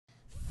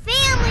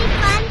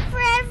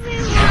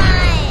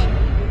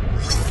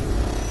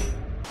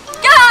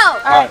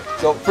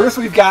So first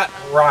we've got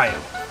Ryan.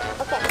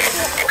 Okay.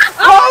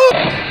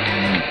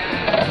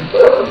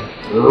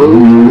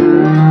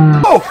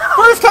 Oh,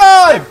 first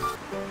time!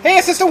 Hey,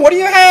 assistant, what do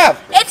you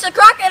have? It's a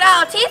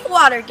crocodile teeth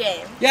water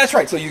game. Yeah, that's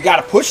right. So you got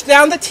to push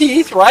down the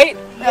teeth, right?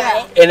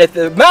 Right. And if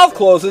the mouth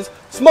closes,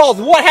 Smalls,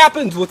 what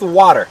happens with the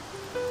water?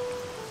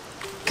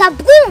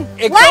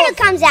 Kaboom! Water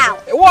comes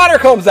out. Water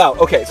comes out.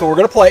 Okay, so we're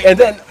going to play. And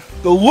then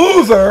the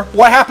loser,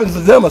 what happens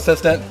to them,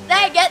 assistant?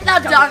 They get the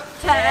dunk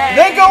tank.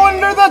 They go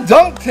under the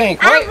dunk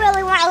tank, right? I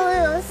really want to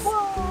lose.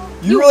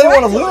 You really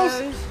want to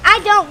lose? I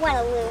don't want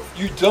to lose.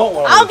 You don't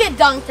want to I'll lose. get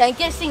dunk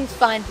tank. It seems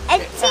fun.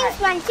 It seems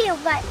fun too,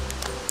 but...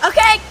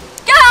 Okay,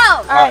 go!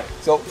 All right,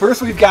 so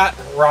first we've got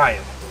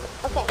Ryan.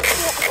 Okay.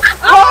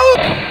 Oh!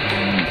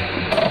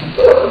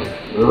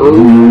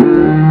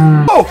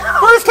 Oh,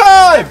 first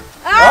time!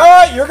 All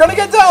right, you're going to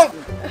get dunked.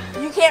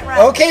 You can't run.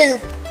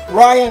 Okay,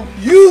 Ryan,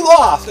 you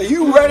lost. Are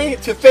you ready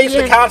to face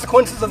the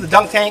consequences of the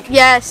dunk tank?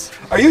 Yes.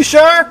 Are you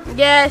sure?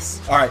 Yes.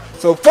 All right,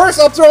 so first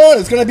up throwing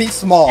is going to be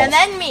Smalls. And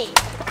then me.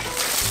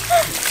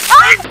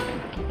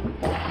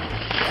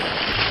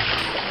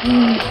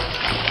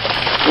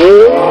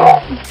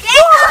 Oh,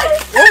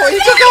 he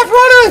took off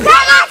running!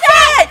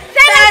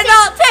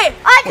 Penalty!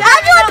 I'll do a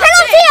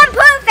penalty on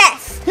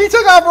purpose. He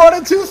took off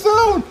running too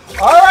soon.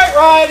 All right,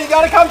 Ryan, you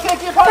got to come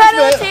take your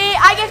punishment. Penalty!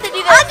 I get to do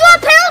this. I'll do a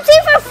penalty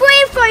for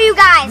free for you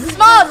guys.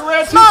 Smalls,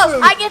 ran too Smalls,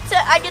 soon. I get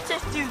to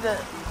do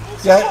this.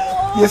 Yeah,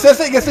 the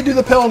assistant gets to do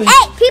the penalty.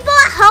 Hey, people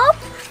at home,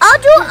 I'll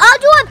do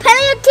a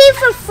penalty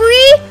for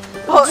free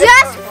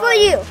just for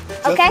you.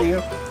 Just Okay? for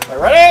you. All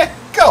right, ready?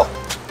 Go.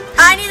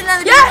 I need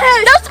another.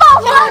 Yes! No,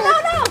 Smalls! No!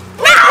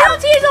 Wait,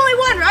 penalty is only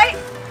one, right?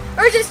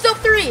 Or is it still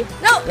three?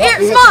 No, here,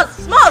 you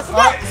Smalls! All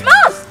right.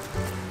 Smalls!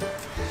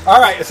 All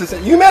right,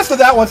 assistant, you missed with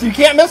that one, so you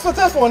can't miss with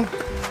this one.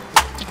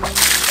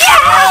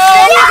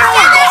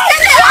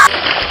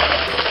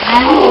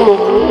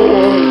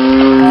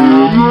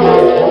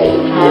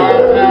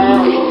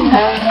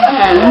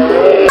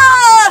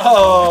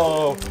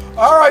 Oh,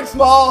 all right,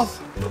 Smalls.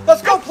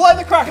 Let's go play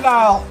the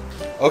crocodile.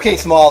 Okay,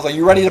 Smalls, are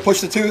you ready to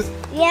push the tooth?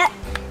 Yep. All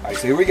right,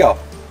 so here we go.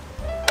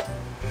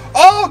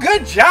 Oh,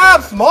 good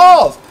job,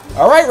 Smalls.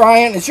 All right,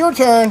 Ryan, it's your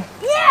turn.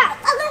 Yeah,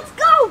 let's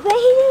go,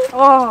 baby.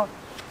 Oh.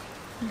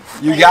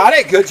 You got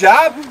it. Good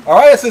job. All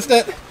right,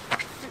 assistant.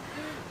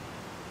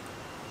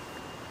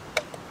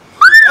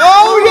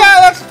 Oh, yeah,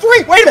 that's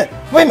three. Wait a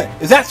minute.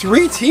 Is that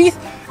three teeth?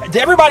 Did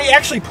everybody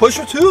actually push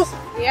a tooth?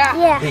 Yeah.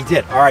 Yeah. They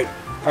did. All right,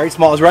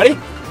 Smalls, ready?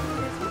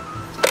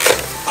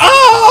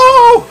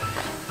 Oh!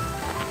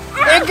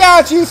 It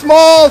got you,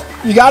 Smalls.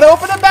 You got to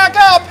open it back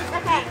up.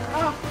 Okay.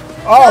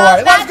 All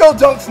right, let's go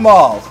dunk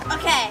Smalls.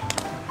 Okay.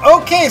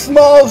 Okay,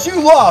 Smalls, you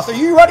lost. Are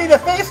you ready to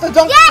face the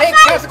dunk tank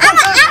Yes,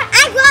 consequences?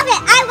 I love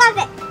it. I love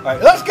it. All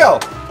right, let's go.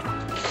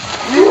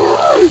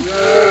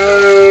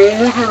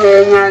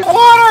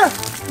 Water!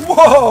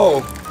 Whoa!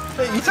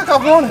 Hey, you took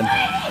off running.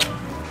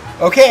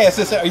 Okay,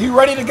 assistant, are you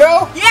ready to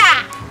go?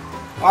 Yeah.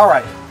 All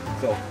right.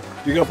 So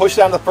you're gonna push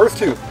down the first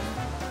tooth.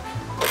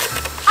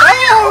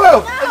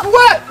 Oh! It's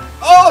wet.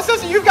 Oh,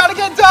 assistant, you've got to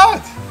get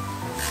dunked.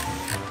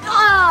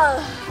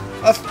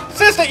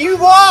 Assistant, you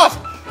lost.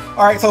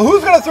 All right. So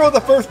who's gonna throw the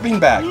first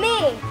beanbag?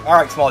 Me. All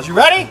right, Smalls, you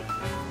ready?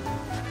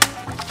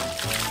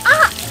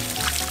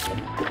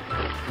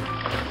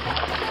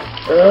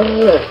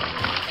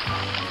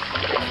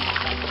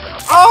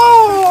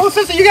 Oh,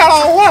 assistant, you got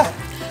all wet.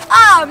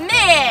 Oh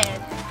man.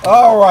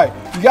 All right.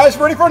 You guys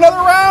ready for another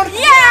round?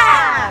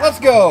 Yeah. Let's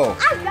go.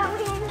 I'm going.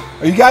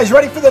 Are you guys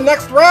ready for the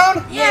next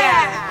round?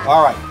 Yeah.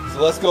 All right.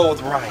 So let's go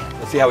with Ryan.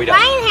 Let's see how he does.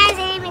 Ryan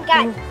hasn't even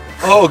gotten.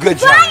 Oh, good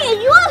job.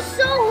 Ryan, you are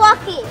so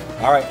lucky.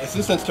 All right,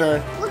 assistant's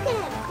turn. Look at him.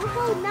 Look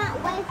how not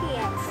wet he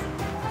is.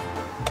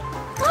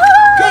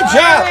 Good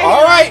job.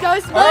 All right. Go All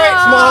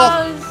right,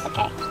 Smalls.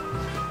 Okay.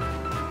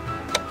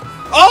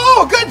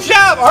 Oh, good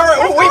job. All right.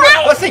 Oh, wait,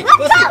 Ryan, let's see.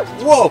 let's go.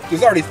 Whoa,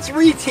 there's already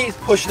three teeth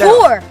pushed out.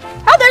 Four.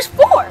 Oh, there's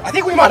four. I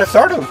think we might have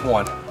started with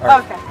one. All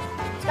right. Okay.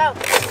 Let's go.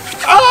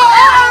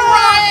 Oh,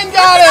 Ryan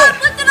got it.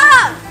 Lift it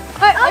up.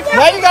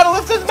 Now you got to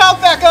lift his mouth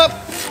back up.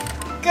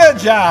 Good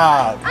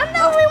job. I'm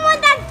the only one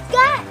that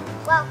got.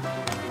 Well,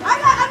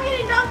 I'm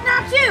getting dunked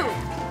now too.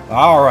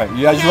 All right.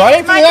 You guys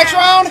ready for the next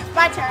round? It's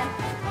my turn.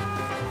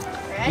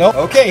 Ready? Nope.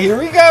 Okay, here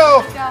we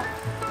go. Let's go.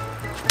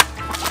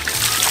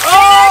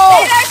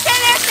 Oh! Stay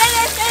there.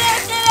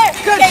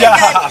 Good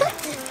job.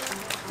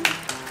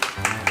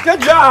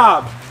 Good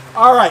job.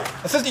 All right.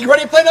 Assistant, you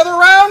ready to play another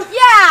round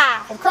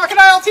Yeah. of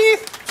crocodile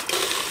teeth?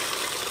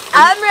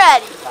 I'm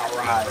ready. All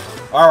right.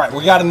 All right,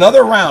 we got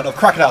another round of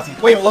crocodile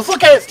teeth. Wait a minute, let's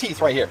look at his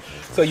teeth right here.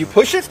 So you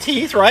push his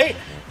teeth, right?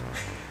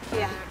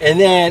 Yeah. And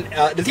then,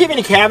 does he have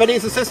any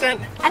cavities,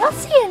 assistant? I don't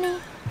see any.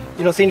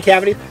 You don't see any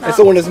cavities? No. And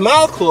so when his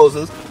mouth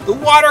closes, the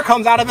water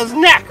comes out of his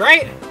neck,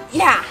 right?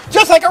 Yeah.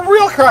 Just like a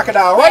real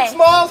crocodile, right,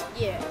 Smalls?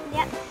 Yeah.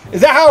 yep.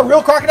 Is that how a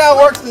real crocodile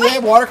works? Do they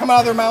have water come out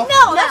of their mouth?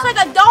 No, that's like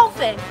a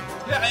dolphin.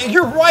 Yeah,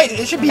 you're right.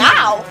 It should be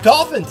Now.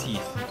 dolphin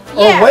teeth.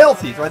 Or Yeah. whale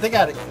teeth, right? They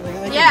got it.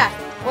 Yeah.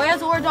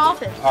 Whales or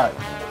dolphins. All right.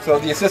 So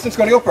the assistant's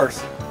going to go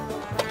first.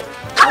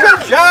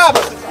 Good job.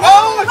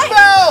 Oh, it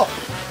fell.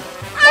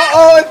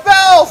 Uh-oh, it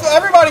fell, so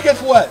everybody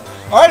gets wet.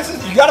 All right,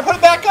 you got to put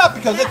it back up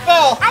because it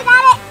fell. I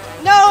got it.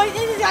 No,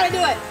 he's got to do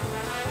it.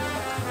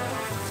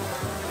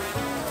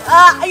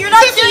 You're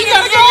not Sissy, doing you it.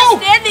 gotta You're go.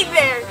 just standing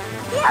there.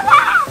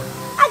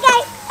 Okay.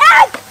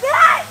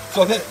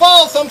 So if it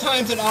falls,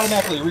 sometimes it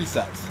automatically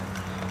resets.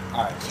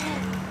 All right.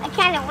 I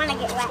kind of want to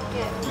get wet.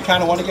 You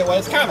kind of want to get wet?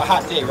 It's kind of a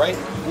hot day, right?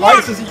 Yeah. All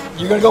right, Sissy,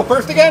 you're going to go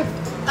first again?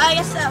 I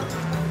guess so.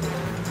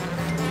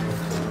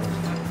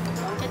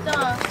 Get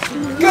done.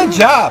 Good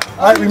job.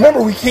 All right,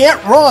 remember, we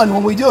can't run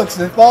when we do it because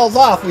if it falls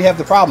off, we have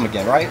the problem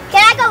again, right?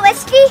 Can I go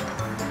risky?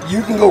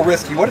 You can go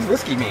risky. What does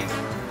risky mean?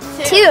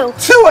 2.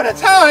 2 at a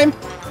time.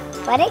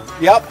 Ready?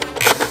 Yep.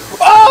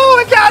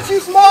 Oh, it got you,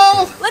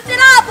 Smalls. Lift it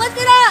up. Lift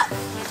it up.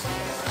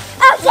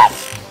 Oh, yes.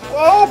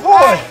 Oh,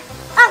 boy.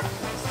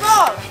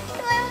 Strong.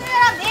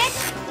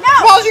 No.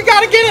 Smalls, you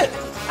got to get it.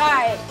 All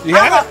right. You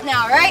I'm have up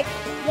now, right?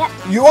 Yep.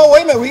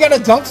 Wait a minute. We got to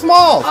dunk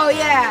Smalls. Oh,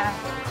 yeah.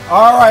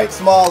 All right,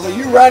 Smalls, are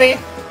you ready?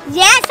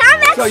 Yes,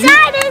 I'm So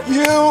excited.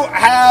 you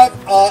have,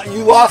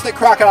 you lost the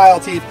crocodile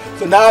teeth,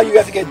 so now you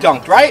have to get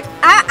dunked, right?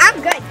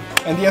 I'm good.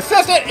 And the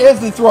assistant is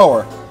the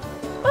thrower.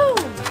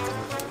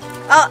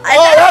 Oh,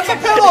 that's a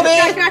penalty.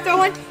 Can I throw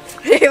one?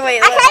 Wait,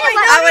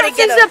 I want to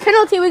get Since a the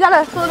penalty, we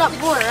gotta fill it up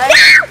more, right?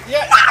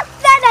 Yeah.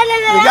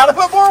 No. We gotta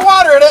put more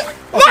water in it.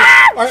 Okay.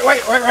 All right,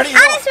 wait, ready?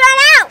 I just ran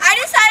out. I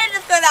decided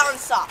to throw that one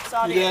soft, so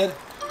I'll You do it.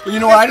 did? You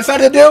know what I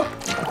decided to do?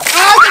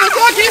 I'm gonna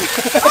dunk him.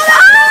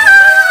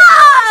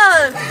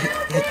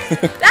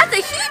 That's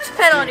a huge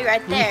penalty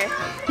right there.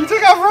 He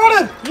took off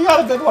running. You got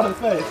a big one in the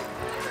face.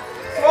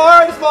 All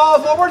right,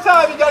 Smalls, one more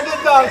time. You gotta get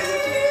dunked.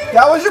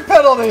 That was your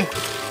penalty.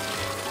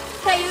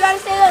 Okay, you gotta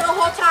stay there the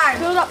whole time.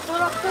 Fill it up. All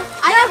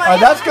right,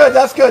 that's good.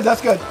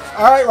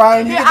 All right,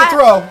 Ryan, you get the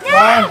throw.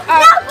 Ryan.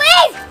 No,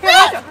 please.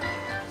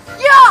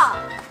 Yeah.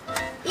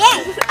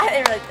 Yes. I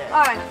didn't really do it.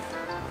 All right.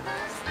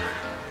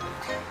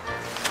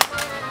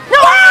 No!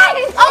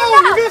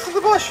 Oh, you missed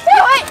the bush. No,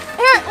 wait.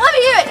 Here, let me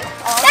do it.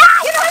 No!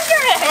 You don't do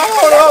it.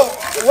 Oh,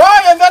 no.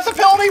 Ryan, that's a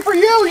penalty for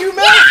you. You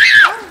missed.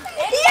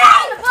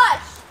 Yeah! The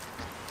bush.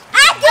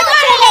 I'm doing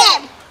it to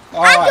him.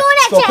 All right, doing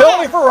it so to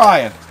penalty for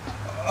Ryan.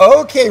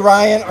 Okay,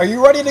 Ryan, are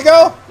you ready to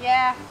go?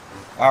 Yeah.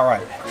 All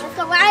right. Let's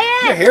go,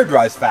 Ryan. Your hair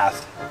dries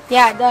fast.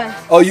 Yeah, it does.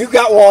 Oh, you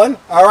got one.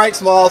 All right,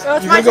 Smalls. Oh,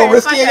 it's You my gonna go turn.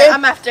 It's my risky turn. again?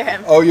 I'm after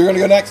him. Oh, you're gonna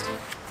go next?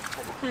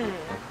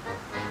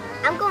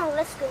 I'm going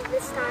risky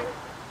this time.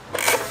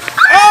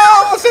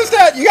 Oh,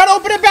 assistant, you gotta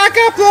open it back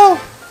up though.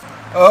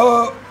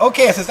 Oh,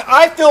 okay, assistant.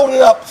 I filled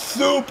it up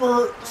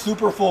super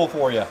full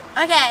for you.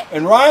 Okay.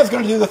 And Ryan's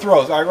gonna do the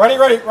throws. All right,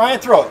 ready? Ryan,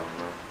 throw it.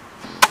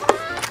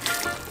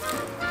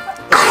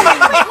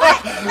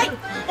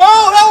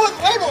 Oh, that was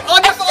able.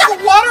 I guess all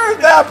the water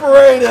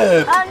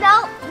evaporated. Oh,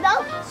 no.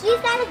 She's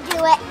got to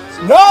do it.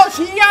 No,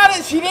 she got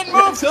it. She didn't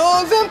move till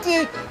it was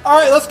empty. All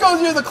right, let's go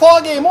do the claw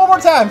game one more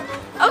time.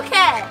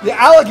 Okay. The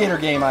alligator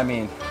game, I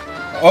mean.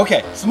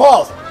 Okay,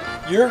 Smalls,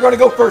 you're going to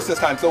go first this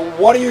time. So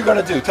what are you going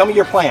to do? Tell me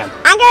your plan.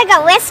 I'm going to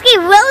go risky,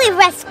 really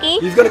risky.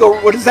 He's going to go,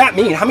 what does that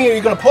mean? How many are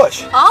you going to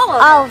push? All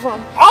of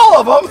them. All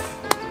of them?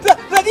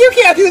 You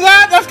can't do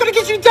that. That's going to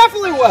get you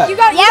definitely wet. You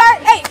got.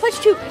 Hey, push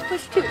 2.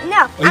 Push 2.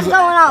 No, I'm going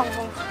all of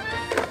them.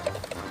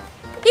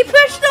 He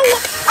pushed the.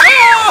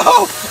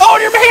 Oh! Oh,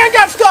 your hand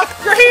got stuck.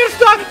 Your hand's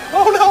stuck.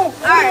 Oh no. All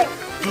right.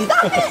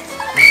 Stop it.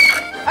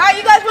 All right,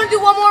 you guys want to do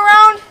one more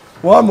round?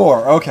 One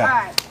more. Okay. All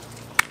right.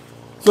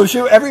 So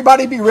should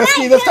everybody be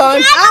risky this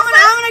time?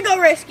 I'm gonna go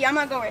risky. All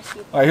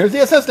right, here's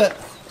the assistant.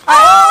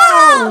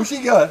 Oh! She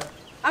good.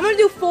 I'm gonna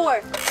do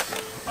 4.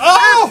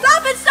 Oh!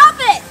 Stop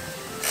it.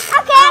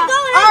 Okay, I'm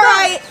going. All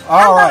right.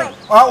 All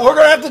right, we're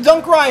gonna have to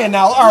dunk Ryan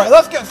now. All right,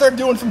 let's start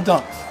doing some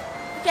dunks.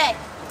 Okay.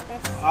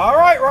 All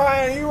right,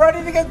 Ryan, are you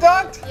ready to get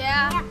dunked?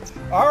 Yeah.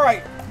 All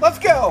right, let's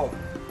go.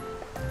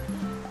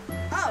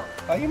 Oh.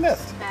 Oh, you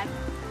missed. Bad.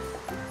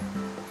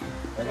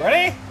 Are you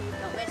ready?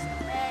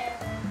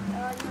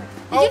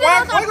 Did you do those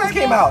on Wiggles purpose?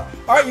 came out.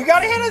 All right, you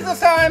gotta hit it this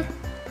time.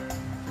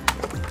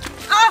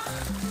 Oh,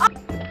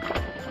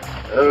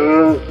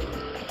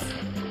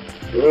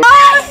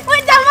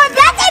 wait, that's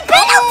a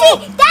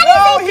penalty. That is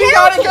a penalty. He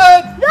got it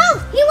good. No,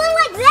 he went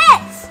like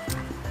this.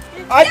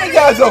 I think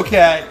that was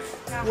okay.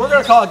 We're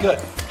gonna call it good.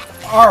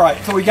 All right,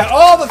 so we got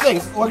all the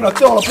things. We're gonna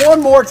fill it up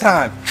one more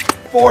time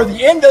for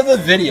the end of the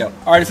video.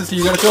 All right, so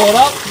you're gonna fill it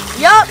up?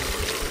 Yup.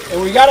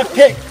 And we gotta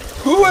pick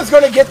who is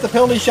gonna get the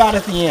penalty shot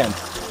at the end.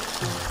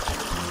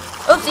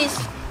 Oopsies.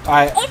 All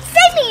right. It's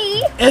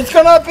me. It's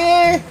gonna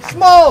be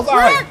Smalls. All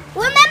right.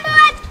 Remember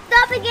at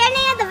the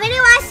beginning of the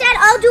video I said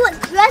I'll do it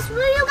just for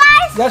you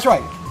guys? That's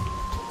right.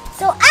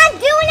 So I'm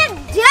doing it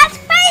just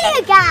for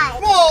you guys.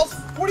 Smalls,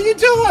 what are you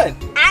doing?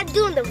 I'm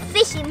doing the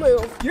fishy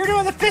move. You're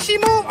doing the fishy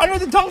move under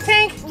the dunk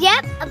tank?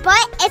 Yep,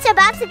 but it's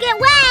about to get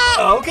wet.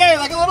 Okay,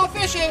 like a little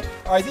fishy.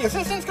 All right, the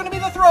assistant's gonna be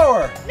the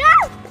thrower.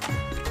 No.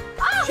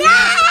 Oh.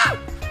 Yeah.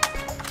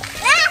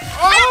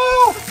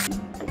 Oh!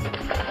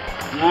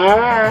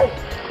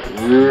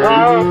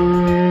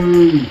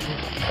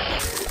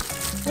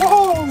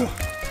 Whoa!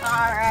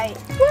 All right.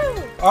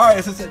 All right,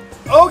 assistant.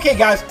 Okay,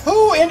 guys,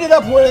 who ended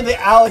up winning the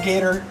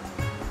alligator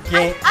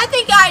game. I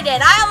think I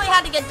did. I only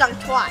had to get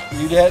dunked twice.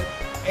 You did?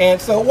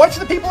 And so what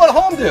should the people at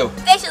home do?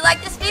 They should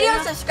like this video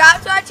and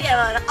subscribe to our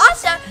channel. And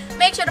also,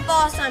 make sure to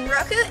follow us on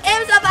Roku,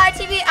 Amazon Fire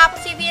TV, Apple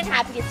TV, and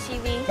Happy Kids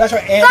TV. That's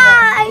right. And,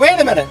 Bye. wait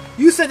a minute.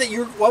 You said that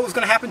what was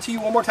going to happen to you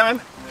one more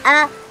time?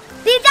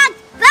 Be done.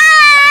 Bye.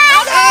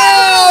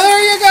 Oh,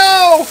 there you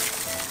go.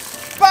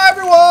 Bye,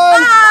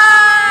 everyone.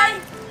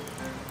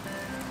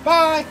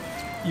 Bye. Bye.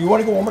 You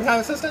want to go one more time,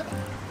 assistant?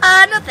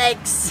 No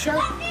thanks. You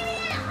sure?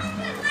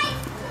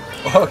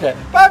 Okay.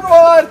 Bye,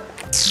 everyone.